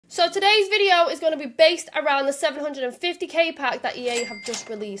So today's video is going to be based around the 750k pack that EA have just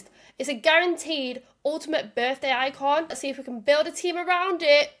released. It's a guaranteed ultimate birthday icon. Let's see if we can build a team around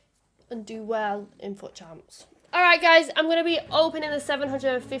it and do well in FUT Champs. Alright guys, I'm going to be opening the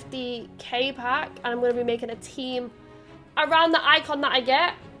 750k pack and I'm going to be making a team around the icon that I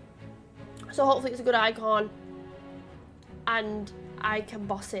get. So hopefully it's a good icon and I can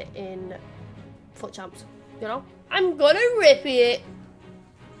boss it in FUT Champs, you know? I'm going to rip it.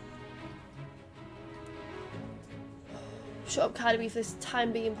 Shut up, Cardi B, for this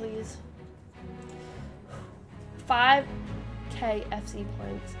time being, please. 5k FC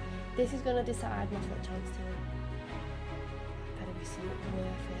points. This is going to decide my FUT Champs team. Better be something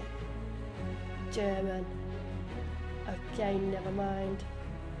worth it. German. Okay, never mind.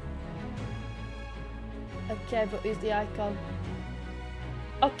 Okay, but who's the icon?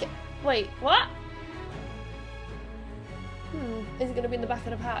 Okay, wait, what? Is it going to be in the back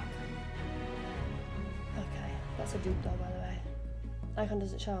of the pack? Okay, that's a dupe though, by the way. Icon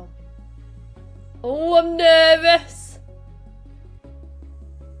doesn't show. Oh, I'm nervous.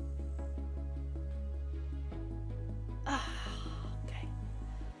 Okay.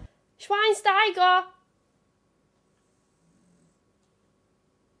 Schweinsteiger.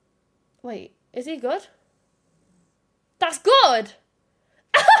 Wait, is he good? That's good.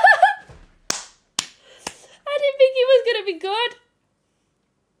 I didn't think he was gonna be good.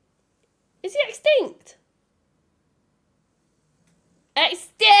 Is he extinct?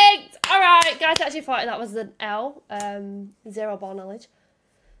 Extinct! Alright, guys, I actually thought that was an L. Zero ball knowledge.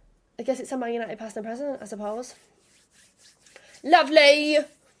 I guess it's a Man United past and present, I suppose. Lovely!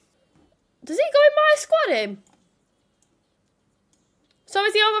 Does he go in my squad, him? So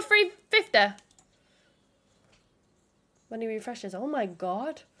is he over 350? When he refreshes. Oh my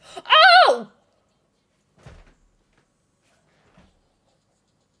god. Oh!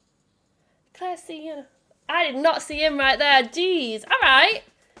 Claire, see you. I did not see him right there. Jeez. Alright.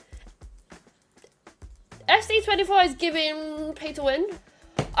 FC24 is giving pay to win.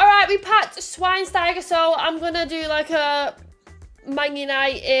 Alright, we packed Schweinsteiger, so I'm going to do like a Man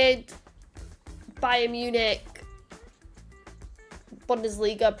United, Bayern Munich,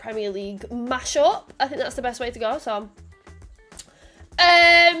 Bundesliga, Premier League mashup. I think that's the best way to go, so.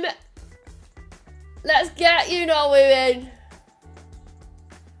 Let's get moving.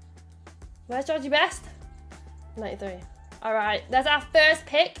 Where's Georgie Best? 93. Alright, there's our first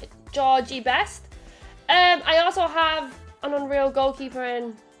pick, Georgie Best. I also have an unreal goalkeeper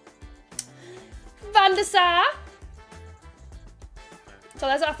in Van der Sar. So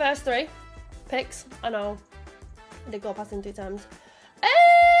there's our first 3 picks. I know. I did go past him 2 times.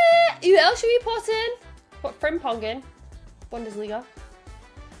 Who else should we put in? Put Frimpong in. Bundesliga.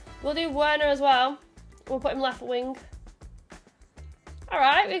 We'll do Werner as well. We'll put him left wing.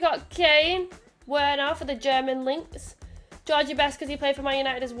 Alright, we got Kane. Werner for the German links. Georgie Best because he played for Man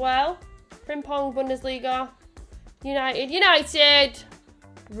United as well. Frimpong, Bundesliga. United.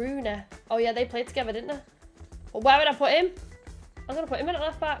 Rune. Oh yeah, they played together, didn't they? Well, where would I put him? I'm going to put him in at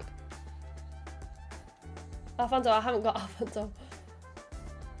left back. Alfonso, I haven't got Alfonso.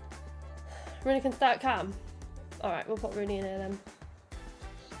 Rooney can start Cam. Alright, we'll put Rooney in here then.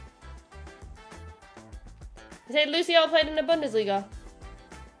 You say Lucio played in the Bundesliga?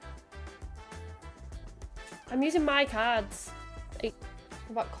 I'm using my cards. What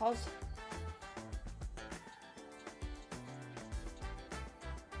about Cos?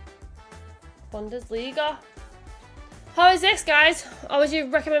 Bundesliga. How is this, guys? Or would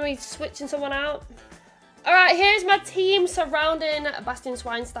you recommend me switching someone out? Alright, here's my team surrounding Bastian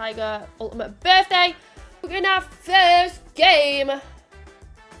Schweinsteiger Ultimate Birthday. We're in our first game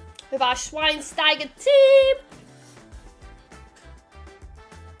with our Schweinsteiger team.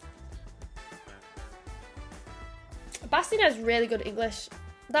 Bastian has really good English.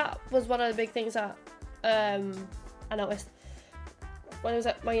 That was one of the big things that I noticed when I was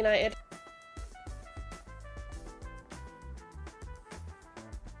at Man United.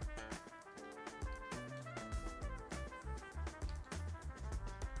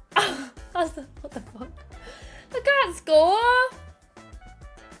 What the fuck? I can't score!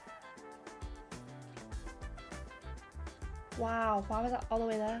 Wow, why was that all the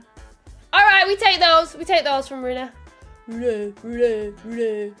way there? Alright, we take those. We take those from Rune. Rune.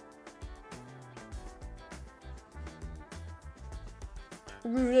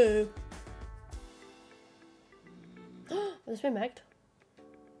 Has this been megged?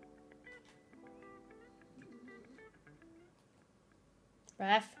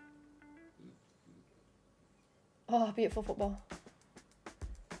 Ref. Oh, beautiful football.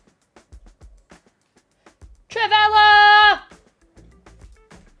 Trevella!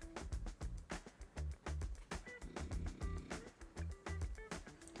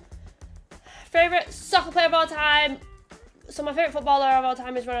 Favorite soccer player of all time. So my favorite footballer of all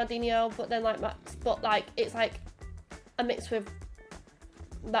time is Ronaldinho, but then it's like a mix with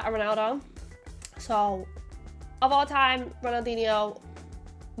that Ronaldo. So of all time, Ronaldinho,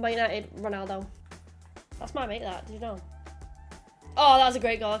 Man United, Ronaldo. That's my mate, that. Did you know? Oh, that was a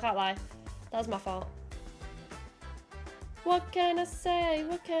great goal, I can't lie. That was my fault. What can I say?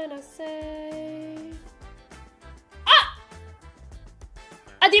 What can I say? Ah!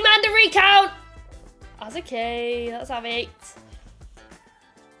 I demand a recount! That's okay, let's have it.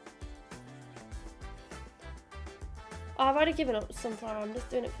 Oh, I've already given up Sunflower, I'm just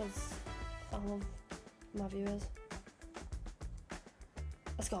doing it because I love my viewers.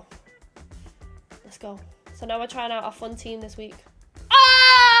 Let's go. Let's go. So now we're trying out a fun team this week.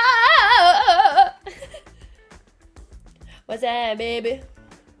 Ah! What's that, baby?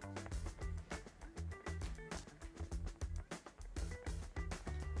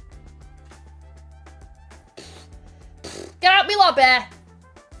 Get out me lobby!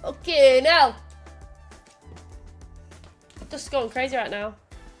 Okay, now. I'm just going crazy right now.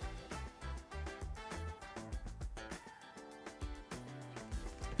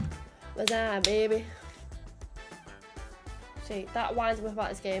 What's that, baby? See, that winds me up about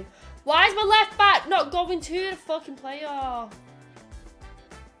this game. Why is my left back not going to the fucking player?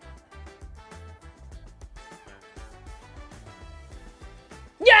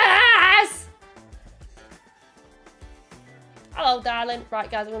 Yes! Hello, darling.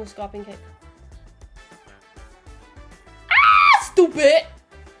 Right, guys, I'm going to scorpion kick. Ah, stupid!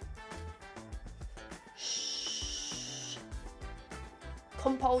 Shh.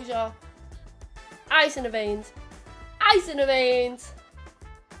 Composure. Ice in the veins. Ice in the veins.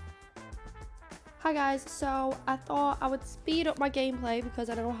 Hi guys, so I thought I would speed up my gameplay because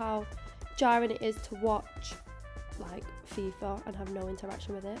I know how jarring it is to watch like FIFA and have no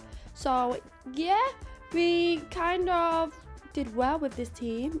interaction with it. So yeah, we kind of did well with this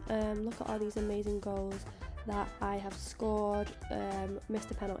team. Look at all these amazing goals that I have scored.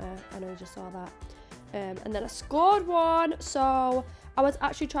 Missed a penalty, I know you just saw that. And then I scored one, so I was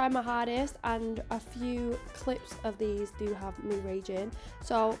actually trying my hardest, and a few clips of these do have me raging,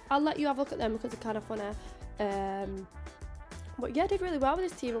 so I'll let you have a look at them because they're kind of funny. But yeah, I did really well with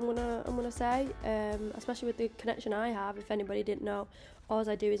this team, I'm gonna say, especially with the connection I have. If anybody didn't know, all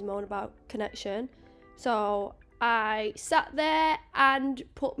I do is moan about connection, so I sat there and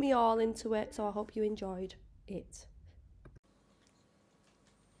put me all into it, so I hope you enjoyed it.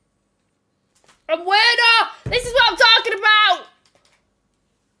 I'm winner! This is what I'm talking about!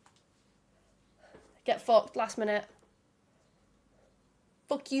 Get fucked last minute.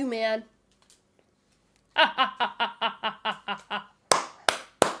 Fuck you, man. Yeah!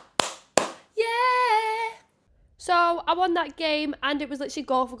 So I won that game and it was literally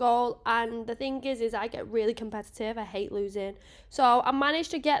goal for goal, and the thing is I get really competitive. I hate losing. So I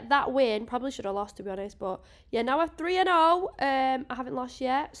managed to get that win. Probably should have lost, to be honest, but yeah, now I'm 3-0. I haven't lost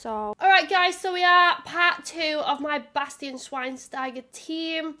yet, so. Alright guys, so we are part 2 of my Bastian Schweinsteiger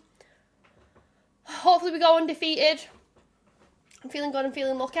team. Hopefully we go undefeated. I'm feeling good, I'm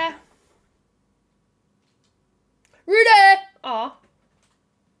feeling lucky. Rudy! Aw.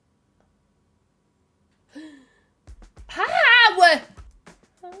 Power!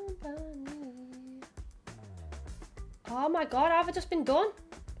 Oh my god, have I just been done?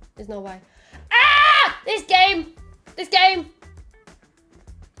 There's no way. Ah! This game! This game!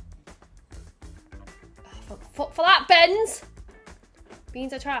 Oh, for that, Benz!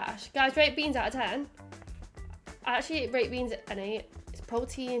 Beans are trash. Guys, rate beans out of 10. I actually rate beans at an 8. It's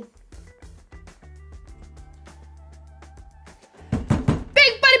protein.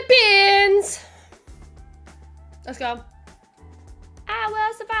 Big body beans! Let's go. I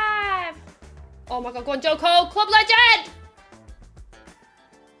will survive. Oh my god, go on, Joe Cole, club legend!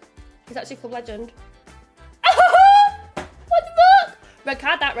 He's actually club legend. What the fuck? Red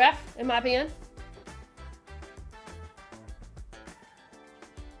card, that ref, in my opinion.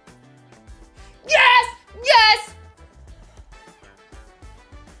 Yes! Yes!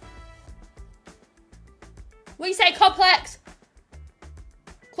 What do you say, complex?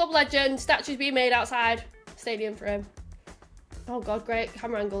 Club legend, statues being made outside stadium for him. Oh god, great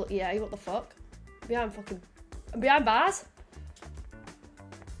camera angle. Yeah, what the fuck? I'm behind bars.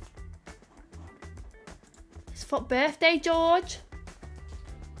 It's FUT birthday, George.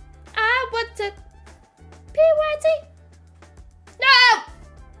 I want to PYT. No!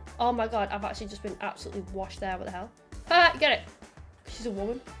 Oh my god, I've actually just been absolutely washed there. What the hell? Get it? She's a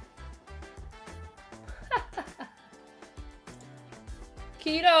woman.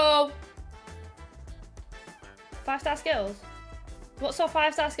 Keto. 5-star skills. What's so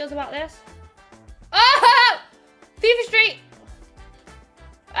 5-star skills about this? Ah! FIFA Street!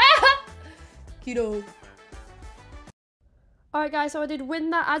 Ah! Kiddo. Alright guys, so I did win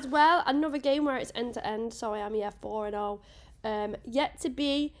that as well. Another game where it's end to end, so I am here 4-0. Yet to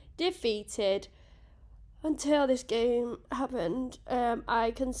be defeated until this game happened.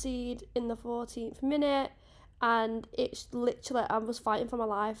 I conceded in the 14th minute, and it's literally, I was fighting for my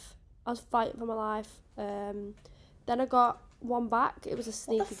life. Then I got one back. It was a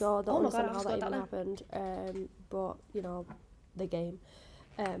sneaky goal. Don't understand how that even happened. But you know, the game.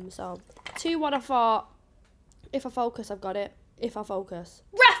 So 2-1. I thought, if I focus, I've got it. If I focus.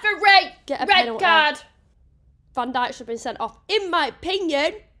 Referee! Get a red penalty. Card! Van Dijk should have been sent off, in my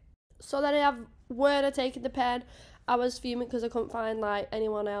opinion. So then I have Werner taking the pen. I was fuming because I couldn't find like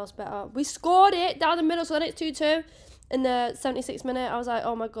anyone else better. We scored it down the middle, so then it's 2-2. In the 76th minute, I was like,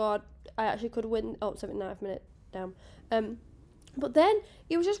 oh my god, I actually could win. Oh, 79th minute, damn. But then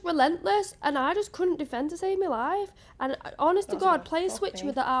he was just relentless, and I just couldn't defend to save my life. And honest to God, play a switch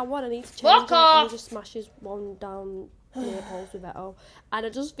with the R1, I need to change it, and he just smashes one down near the post with Eto. And I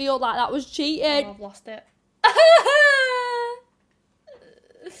just feel like that was cheating. Oh, I've lost it.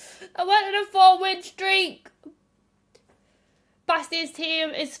 I went on a 4-win streak. Bastier's team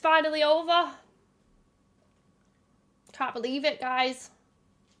is finally over. Can't believe it, guys.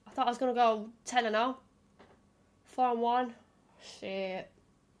 I thought I was going to go 10-0. 4-1. Shit.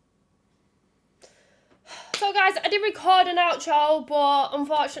 So, guys, I did record an outro, but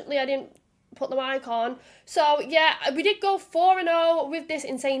unfortunately I didn't put the mic on. So, yeah, we did go 4-0 with this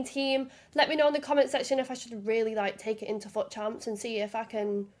insane team. Let me know in the comment section if I should really, like, take it into FUT Champs and see if I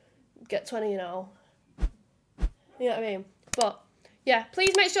can get 20-0. You know what I mean? But, yeah,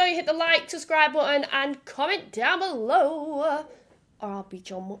 please make sure you hit the like, subscribe button, and comment down below, or I'll beat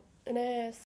your ass.